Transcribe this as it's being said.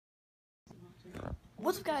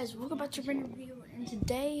What's up, guys? Welcome back to a brand new video, and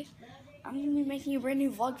today I'm going to be making a brand new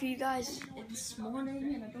vlog for you guys. It's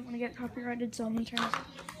morning and I don't want to get copyrighted, so I'm going to turn this.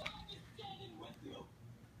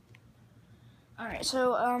 Alright,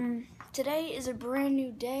 so today is a brand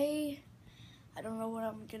new day. I don't know what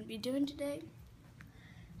I'm going to be doing today.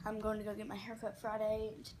 I'm going to go get my haircut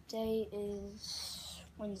Friday. Today is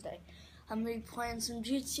Wednesday. I'm going to be playing some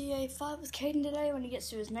GTA 5 with Caden today when he gets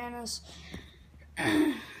to his nana's.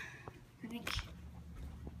 I think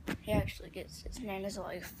he actually gets his nana's at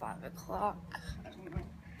like 5 o'clock. I don't know.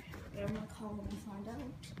 But I'm going to call him and find out.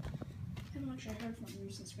 I haven't actually heard from him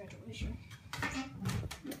since graduation.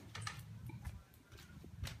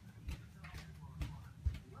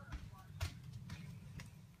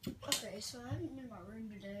 Okay, so I haven't been in my room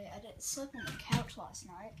today. I slept on the couch last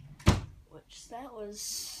night, which that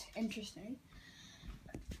was interesting.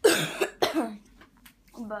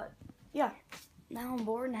 But yeah, now I'm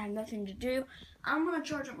bored and I have nothing to do. I'm gonna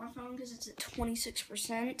charge up my phone because it's at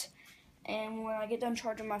 26%. And when I get done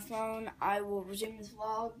charging my phone, I will resume this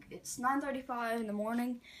vlog. It's 9:35 in the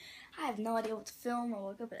morning. I have no idea what to film. I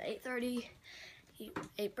woke up at 8:30,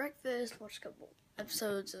 ate breakfast, watched a couple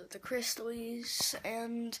episodes of the Crystals,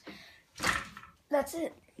 and that's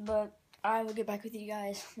it. But I will get back with you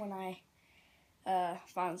guys when I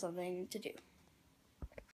find something to do.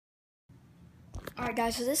 Alright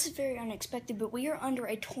guys, so this is very unexpected, but we are under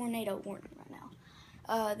a tornado warning right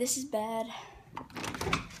now. This is bad.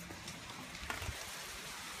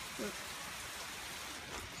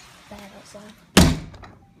 Bad outside.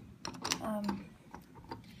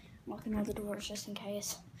 Locking all the doors just in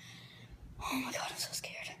case. Oh my god, I'm so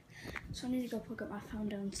scared. So I need to go pick up my phone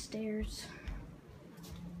downstairs.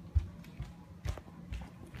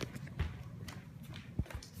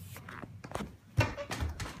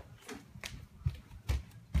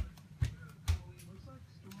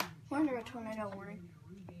 We're under a tornado warning.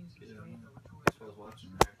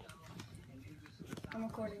 I'm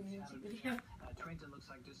recording a music video. Trenton looks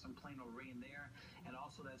like just some plain old rain there, and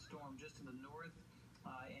also that storm just to the north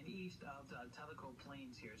and east of Tellico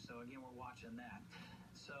Plains here. So again, we're watching that.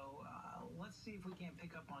 So let's see if we can't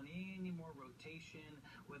pick up on any more rotation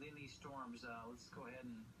within these storms. Let's go ahead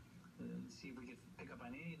and see if we can pick up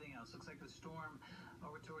on anything else. Looks like the storm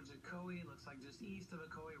over towards Ocoee. Looks like just east of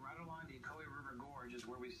Ocoee, right along the Ocoee River Gorge is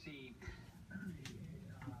where we see.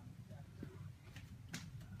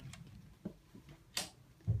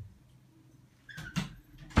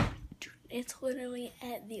 It's literally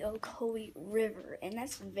at the Ocoee River, and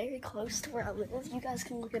that's very close to where I live. You guys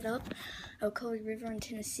can look it up, Ocoee River in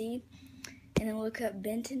Tennessee, and then look up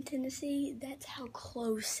Benton, Tennessee. That's how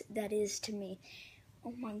close that is to me.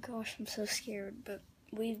 Oh my gosh, I'm so scared, but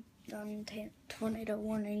we've done tornado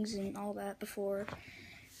warnings and all that before.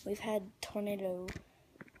 We've had tornado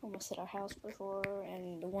almost at our house before,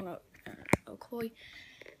 and the one at Ocoee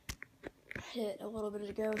hit a little bit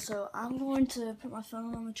ago, so I'm going to put my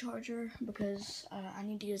phone on the charger because I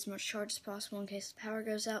need to get as much charge as possible in case the power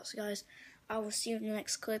goes out. So guys, I will see you in the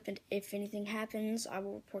next clip, and if anything happens, I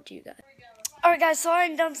will report to you guys. Alright guys, so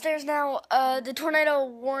I'm downstairs now. The tornado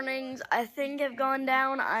warnings, I think, have gone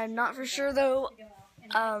down. I'm not for sure though.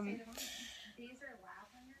 I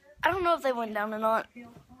don't know if they went down or not.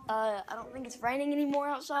 I don't think it's raining anymore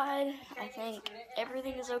outside. I think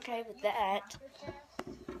everything is okay with that.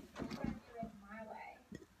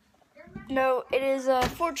 No, it is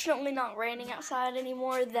fortunately not raining outside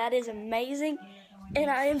anymore. That is amazing. And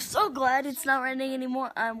I am so glad it's not raining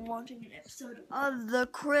anymore. I'm watching an episode of the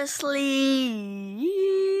Crystals.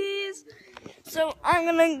 So I'm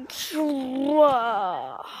gonna...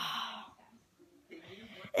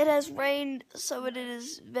 It has rained, so it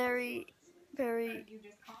is very, very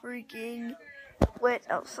freaking wet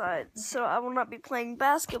outside. So I will not be playing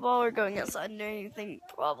basketball or going outside and doing anything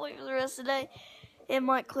probably for the rest of the day. It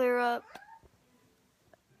might clear up.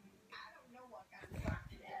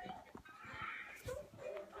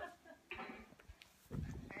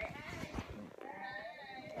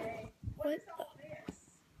 What?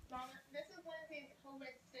 This is Lindsay's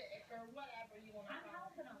holistic or whatever you want to call it. I'm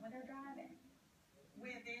helping them when they're driving.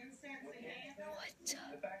 With incense and candles. What?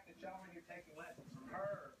 The fact that y'all when you're taking lessons from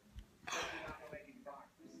her, you're not going to make any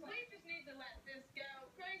progress. We just need to let this go.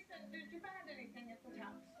 Grayson, did you find anything at the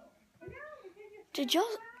top store? No, we didn't. Did y'all...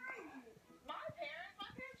 My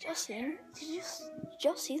parents Did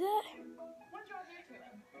y'all see that? What y'all do to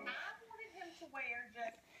him? I wanted him to wear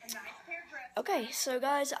just a nice pair of dresses. Okay, so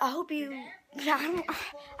guys, I hope you...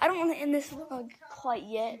 I don't want to end this vlog quite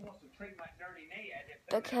yet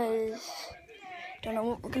because I don't know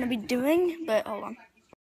what we're going to be doing, but hold on.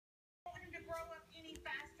 Want him to grow up any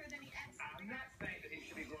faster than he acts. I'm not saying that he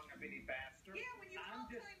should be growing up any faster. Yeah, when you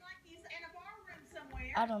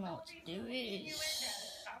I don't know what to do. It is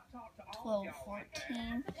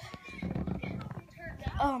 12:14.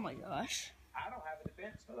 Oh my gosh. I don't have a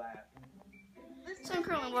defense for that. So I'm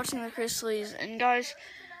currently watching the Chrisleys, and guys,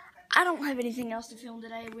 I don't have anything else to film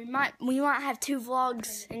today. We might have 2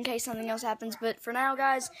 vlogs in case something else happens, but for now,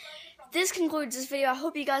 guys, this concludes this video. I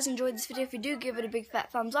hope you guys enjoyed this video. If you do, give it a big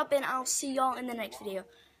fat thumbs up, and I'll see y'all in the next video.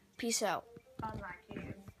 Peace out. Unlike you.